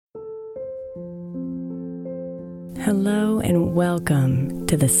Hello and welcome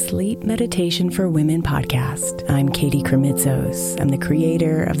to the Sleep Meditation for Women podcast. I'm Katie Kremitzos. I'm the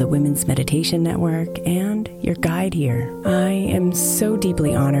creator of the Women's Meditation Network and your guide here. I am so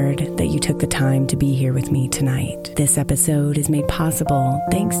deeply honored that you took the time to be here with me tonight. This episode is made possible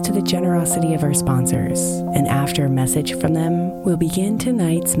thanks to the generosity of our sponsors. And after a message from them, we'll begin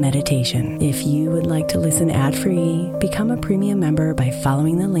tonight's meditation. If you would like to listen ad-free, become a premium member by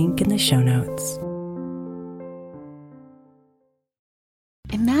following the link in the show notes.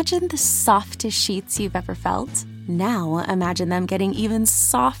 Imagine the softest sheets you've ever felt. Now imagine them getting even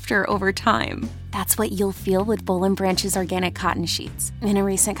softer over time. That's what you'll feel with Boll & Branch's organic cotton sheets. In a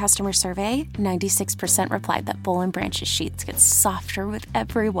recent customer survey, 96% replied that Boll & Branch's sheets get softer with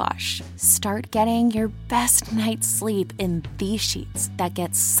every wash. Start getting your best night's sleep in these sheets that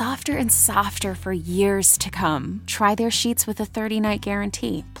get softer and softer for years to come. Try their sheets with a 30-night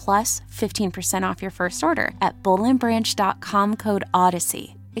guarantee, plus 15% off your first order at bollandbranch.com code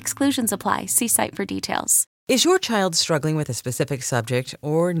ODYSSEY. Exclusions apply. See site for details. Is your child struggling with a specific subject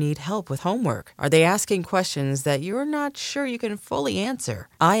or need help with homework? Are they asking questions that you're not sure you can fully answer?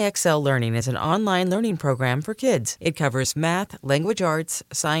 IXL Learning is an online learning program for kids. It covers math, language arts,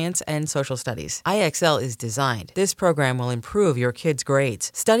 science, and social studies. IXL is designed. This program will improve your kids' grades.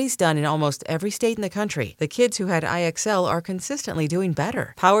 Studies done in almost every state in the country. The kids who had IXL are consistently doing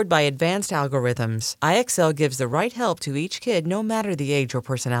better. Powered by advanced algorithms, IXL gives the right help to each kid no matter the age or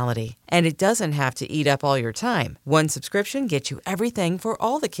personality. And it doesn't have to eat up all your time. One subscription gets you everything for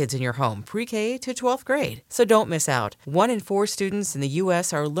all the kids in your home, pre-K to 12th grade. So don't miss out. 1 in 4 students in the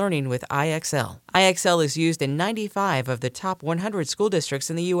U.S. are learning with IXL. IXL is used in 95 of the top 100 school districts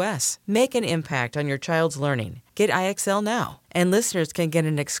in the U.S. Make an impact on your child's learning. Get IXL now. And listeners can get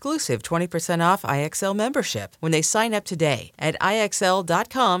an exclusive 20% off IXL membership when they sign up today at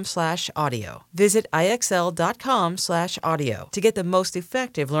IXL.com/audio. Visit IXL.com/audio to get the most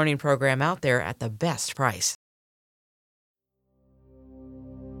effective learning program out there at the best price.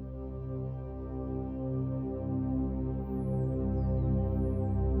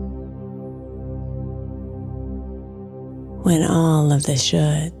 When all of the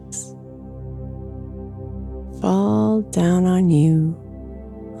shoulds fall down on you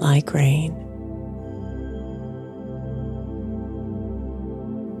like rain.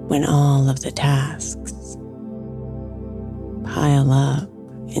 When all of the tasks pile up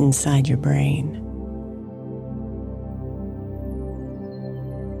inside your brain.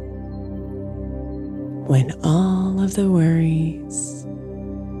 When all of the worries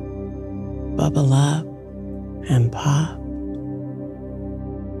bubble up and pop.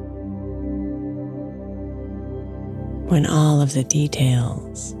 When all of the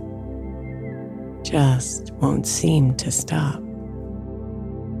details just won't seem to stop.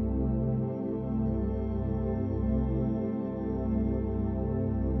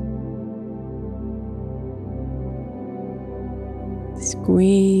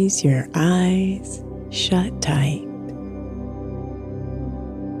 Squeeze your eyes shut tight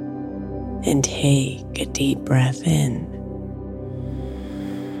and take a deep breath in.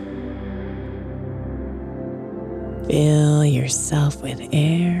 Fill yourself with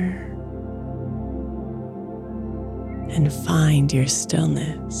air and find your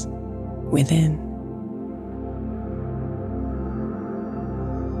stillness within.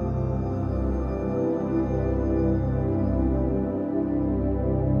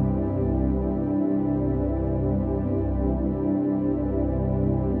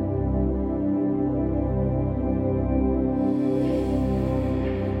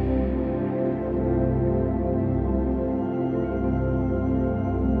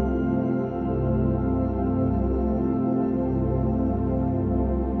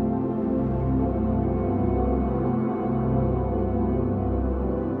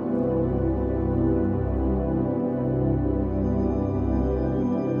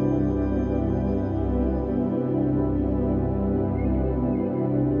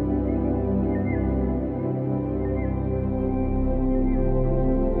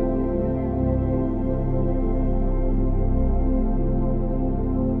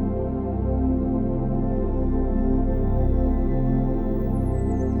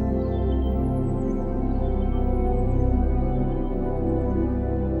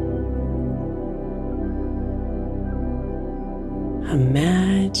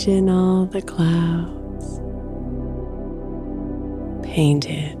 Imagine all the clouds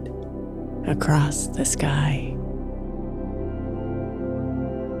painted across the sky.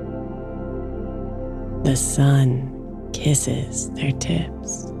 The sun kisses their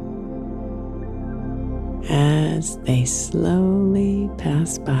tips as they slowly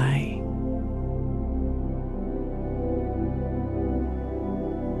pass by.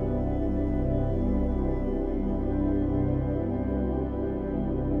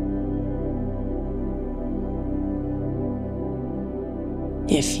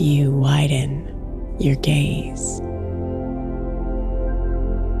 If you widen your gaze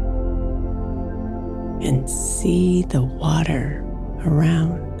and see the water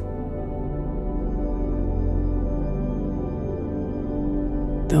around,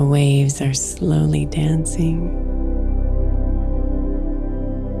 the waves are slowly dancing,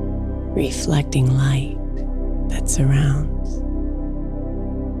 reflecting light that surrounds.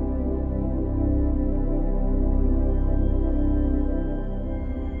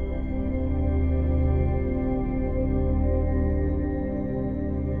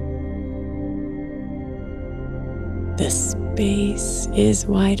 The space is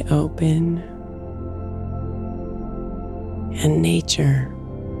wide open, and nature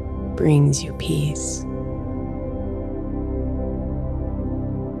brings you peace.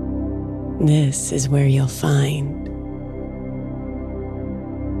 This is where you'll find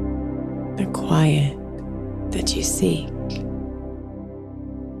the quiet that you seek.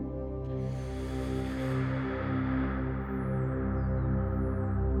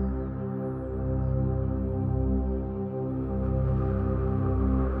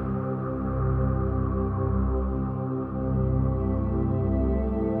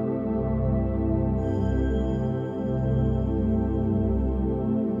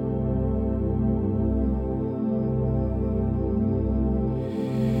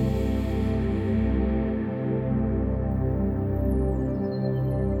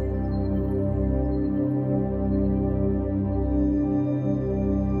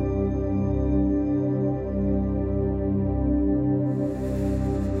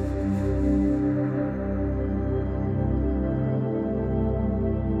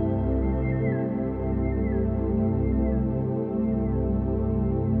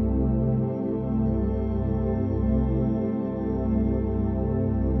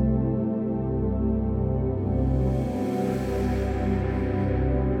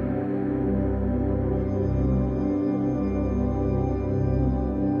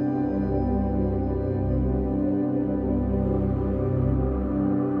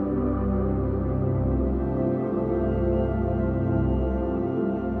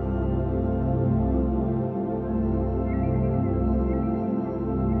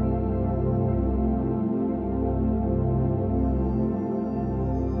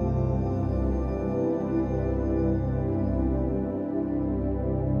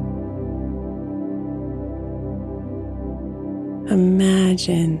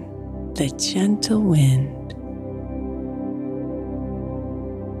 Imagine the gentle wind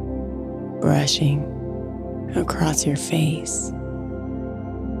brushing across your face.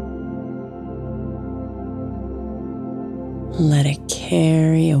 Let it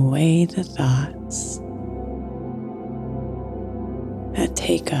carry away the thoughts that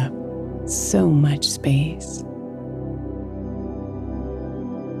take up so much space.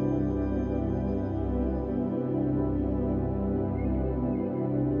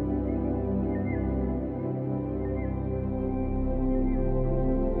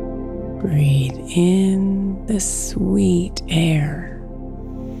 Breathe in the sweet air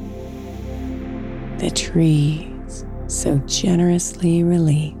the trees so generously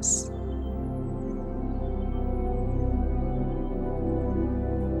release.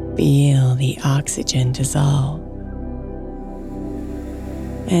 Feel the oxygen dissolve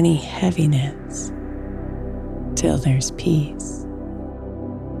any heaviness till there's peace.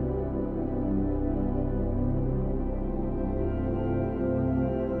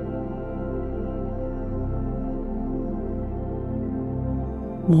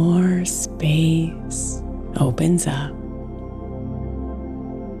 More space opens up.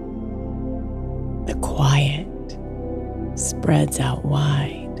 The quiet spreads out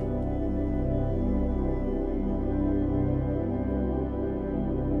wide.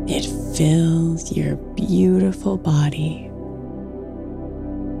 It fills your beautiful body,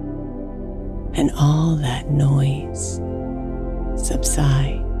 and all that noise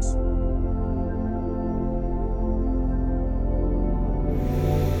subsides.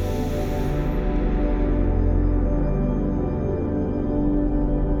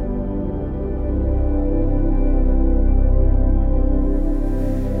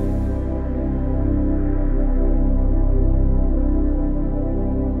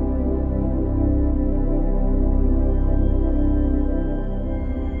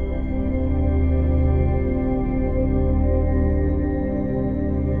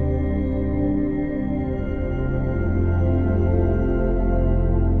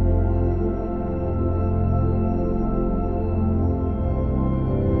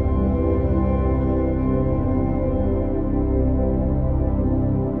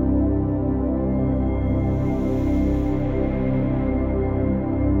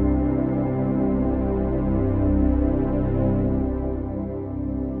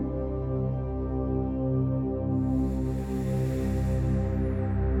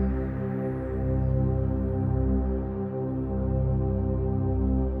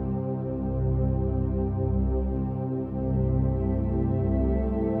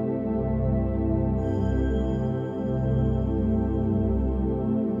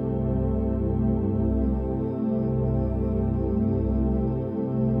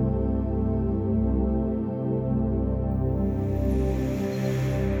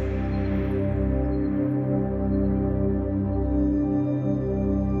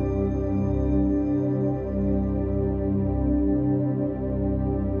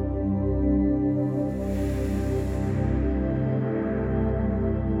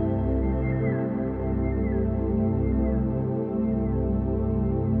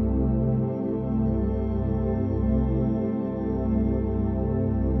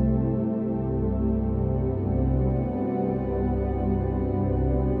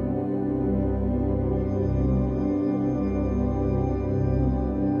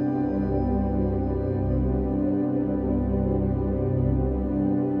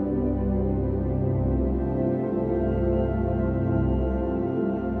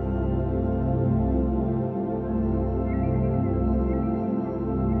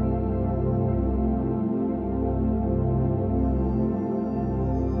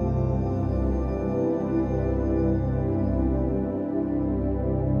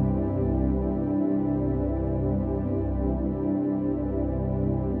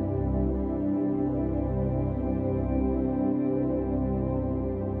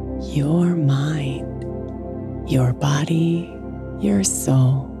 Your mind, your body, your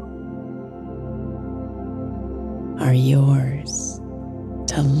soul are yours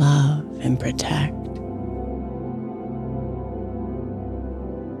to love and protect.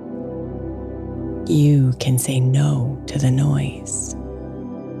 You can say no to the noise.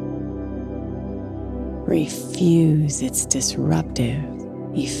 Refuse its disruptive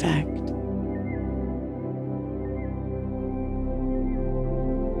effect.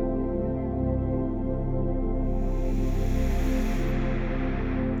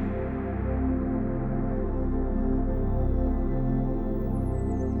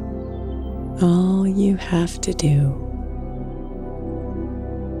 All you have to do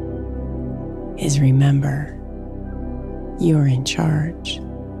is remember you're in charge.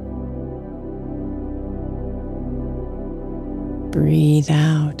 Breathe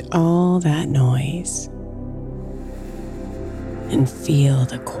out all that noise and feel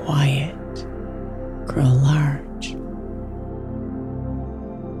the quiet grow large.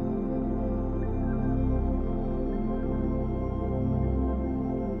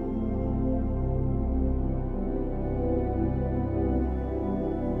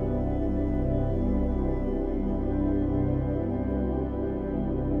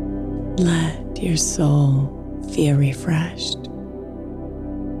 Let your soul feel refreshed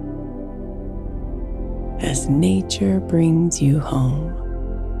as nature brings you home.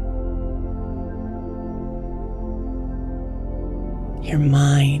 Your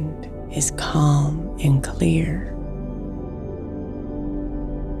mind is calm and clear.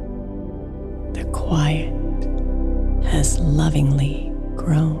 The quiet has lovingly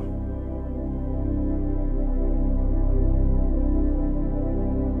grown.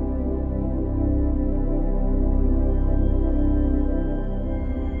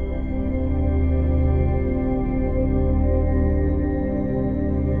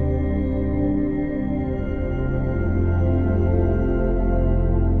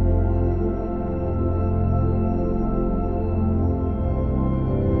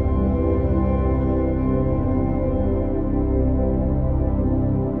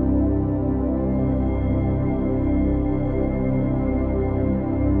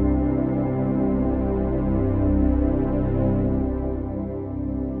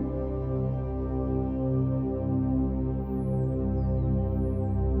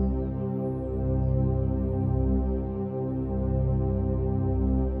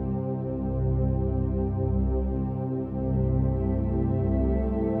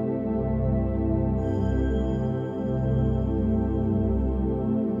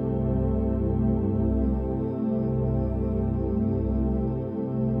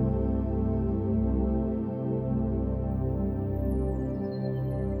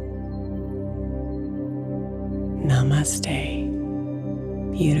 Namaste,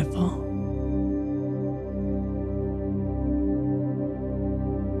 beautiful.